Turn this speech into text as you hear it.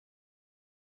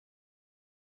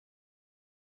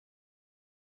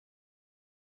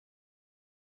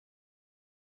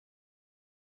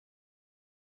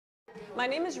My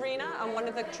name is Rena. I'm one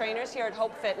of the trainers here at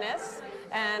HOPEFitness,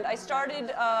 and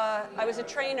I was a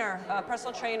trainer, a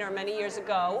personal trainer many years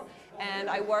ago, and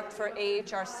I worked for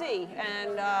AHRC.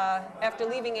 And after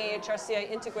leaving AHRC, I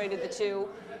integrated the two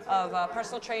of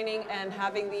personal training and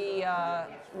having the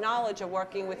knowledge of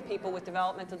working with people with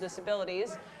developmental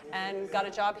disabilities, and got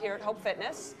a job here at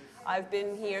HOPEFitness. I've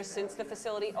been here since the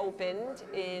facility opened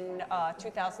in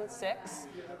 2006,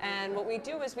 and what we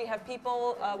do is we have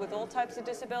people with all types of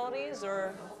disabilities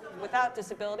or without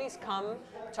disabilities come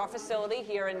to our facility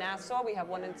here in Nassau. We have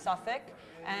one in Suffolk,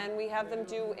 and we have them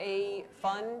do a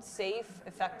fun, safe,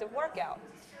 effective workout.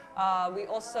 We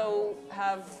also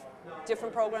have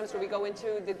different programs where we go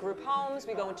into the group homes,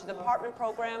 we go into the apartment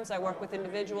programs. I work with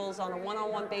individuals on a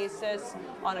one-on-one basis,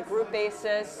 on a group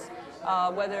basis,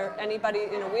 whether anybody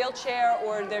in a wheelchair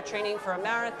or they're training for a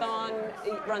marathon,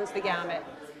 it runs the gamut.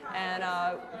 And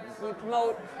we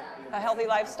promote a healthy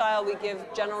lifestyle, we give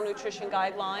general nutrition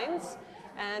guidelines,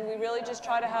 and we really just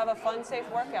try to have a fun, safe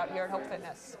workout here at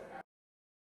HOPEFitness.